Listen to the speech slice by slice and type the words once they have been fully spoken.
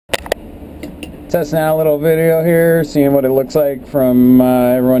Testing out a little video here, seeing what it looks like from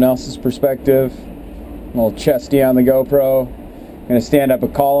everyone else's perspective. A little chesty on the GoPro. I'm going to stand up a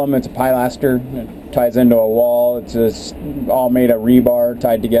column. It's a Pilaster. It ties into a wall. It's just all made of rebar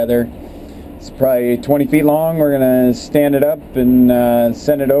tied together. It's probably 20 feet long. We're going to stand it up and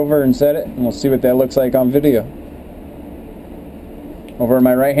send it over and set it, and we'll see what that looks like on video. Over in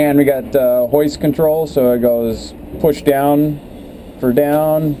my right hand we got hoist control, so it goes push down for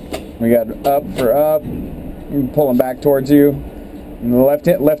down. We got up for up, pulling back towards you. On the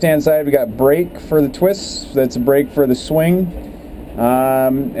left hand side we got brake for the twists. That's a brake for the swing.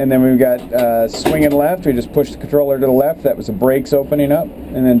 And then we've got swinging left. We just push the controller to the left. That was the brakes opening up.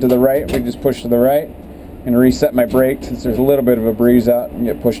 And then to the right, we just push to the right. And reset my brake since there's a little bit of a breeze out and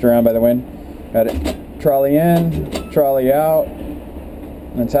get pushed around by the wind. Got it. Trolley in, trolley out.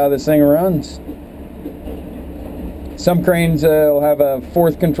 That's how this thing runs. Some cranes will have a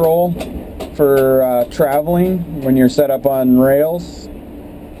fourth control for traveling when you're set up on rails.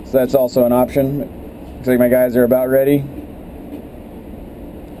 So that's also an option. Looks like my guys are about ready.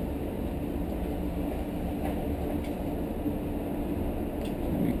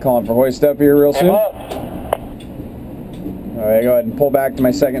 Calling for hoist up here real soon. Alright, go ahead and pull back to my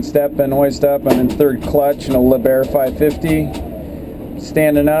second step and hoist up. I'm in third clutch in a Liebherr 550.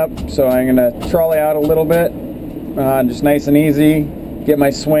 Standing up, so I'm going to trolley out a little bit. Just nice and easy. Get my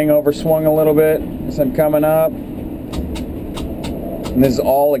swing overswung a little bit as I'm coming up. And this is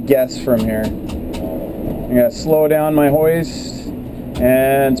all a guess from here. I'm going to slow down my hoist,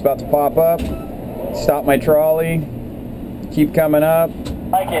 and it's about to pop up. Stop my trolley. Keep coming up.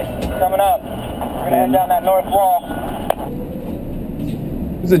 Like it. Coming up. We're going to head down that north wall.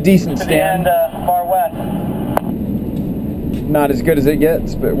 It's a decent to stand. The end, far west. Not as good as it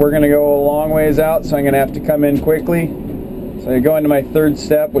gets, but we're going to go a long ways out, so I'm going to have to come in quickly. So I go into my third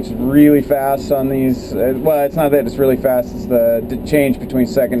step, which is really fast on these. Well, it's not that it's really fast. It's the change between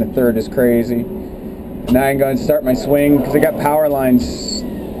second and third is crazy. Now I'm going to start my swing because I got power lines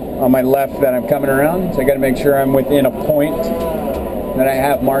on my left that I'm coming around, so I got to make sure I'm within a point that I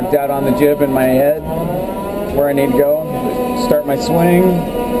have marked out on the jib in my head where I need to go. Start my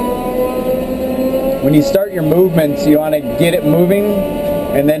swing. When you start your movements, you want to get it moving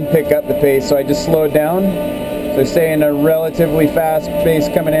and then pick up the pace. So I just slow it down. So I stay in a relatively fast pace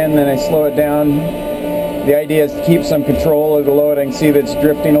coming in, then I slow it down. The idea is to keep some control of the load. I can see that it's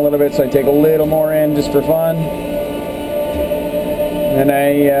drifting a little bit, so I take a little more in just for fun. Then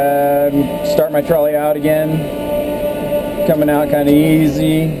I start my trolley out again, coming out kind of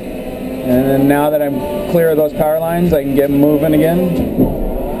easy. And then now that I'm clear of those power lines, I can get moving again.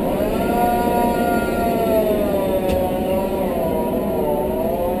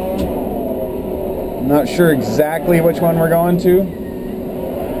 Not sure exactly which one we're going to.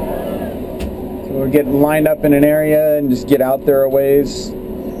 So we'll get lined up in an area and just get out there a ways.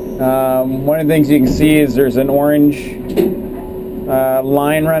 One of the things you can see is there's an orange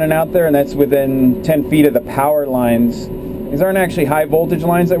line running out there, and that's within 10 feet of the power lines. These aren't actually high voltage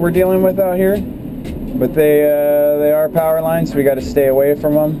lines that we're dealing with out here, but they are power lines, so we got to stay away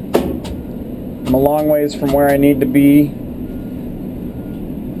from them. I'm a long ways from where I need to be.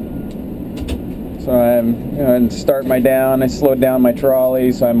 So I'm going to start my down. I slowed down my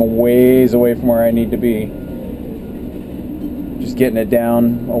trolley, so I'm a ways away from where I need to be. Just getting it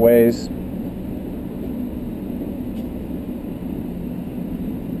down a ways.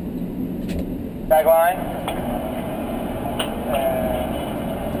 Back line.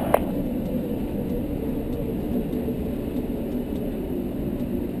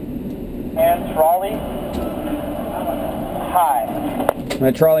 And trolley. High. And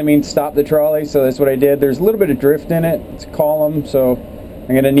the trolley means stop the trolley, so that's what I did. There's a little bit of drift in it. It's a column, so I'm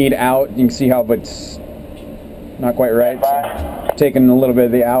going to need out. You can see how it's not quite right. So taking a little bit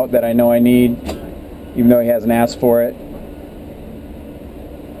of the out that I know I need, even though he hasn't asked for it.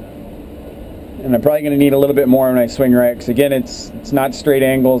 And I'm probably going to need a little bit more when I swing right, because again, it's not straight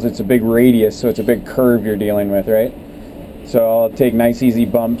angles, it's a big radius, so it's a big curve you're dealing with, right? So I'll take nice easy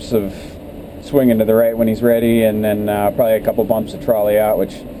bumps of swinging to the right when he's ready, and then probably a couple bumps of trolley out,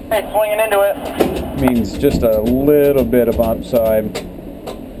 which swinging into it means just a little bit of bump. So I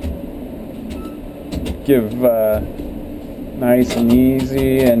give nice and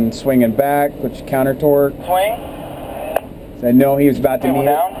easy and swinging back, which counter torque. Swing. So I know he was about to need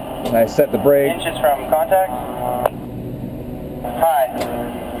down. it. So I set the brake. Inches from contact. High.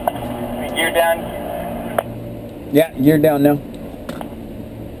 Gear down. Yeah, gear down now.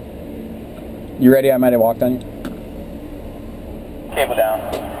 You ready? I might have walked on you. Cable down.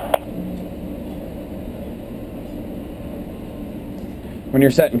 when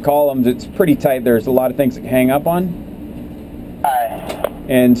you're setting columns, it's pretty tight. There's a lot of things that hang up on. Aye.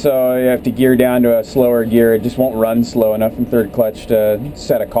 And so you have to gear down to a slower gear. It just won't run slow enough in third clutch to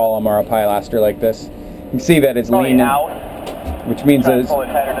set a column or a pilaster like this. You can see that it's Probably leaning, out. which means Try that to it's pull it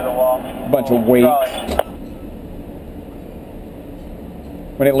tighter to the wall. a bunch of weight.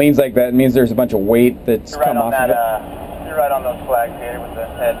 When it leans like that, it means there's a bunch of weight that's You're right come on off that, of you're right on those flags here with the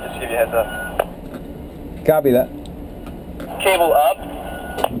head. Just give you a heads up. it. Copy that. Cable up.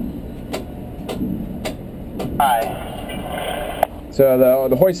 Aye. So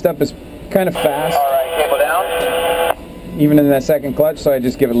the hoist up is kind of fast, All right, cable down. even in that second clutch, so I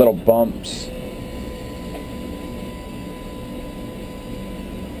just give it little bumps.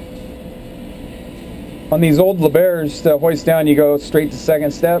 On these old Liebherrs, to hoist down, you go straight to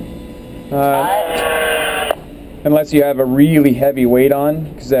second step. Unless you have a really heavy weight on,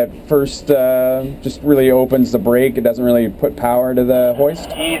 because that first just really opens the brake. It doesn't really put power to the hoist.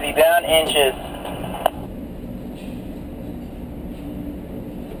 Easy, down inches.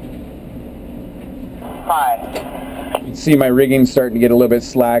 High. You can see my rigging starting to get a little bit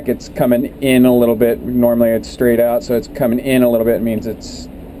slack. It's coming in a little bit. Normally it's straight out, so it's coming in a little bit. It means it's,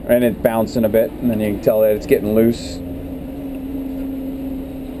 and it's bouncing a bit, and then you can tell that it's getting loose.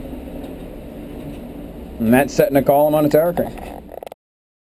 And that's setting a column on a tower crane.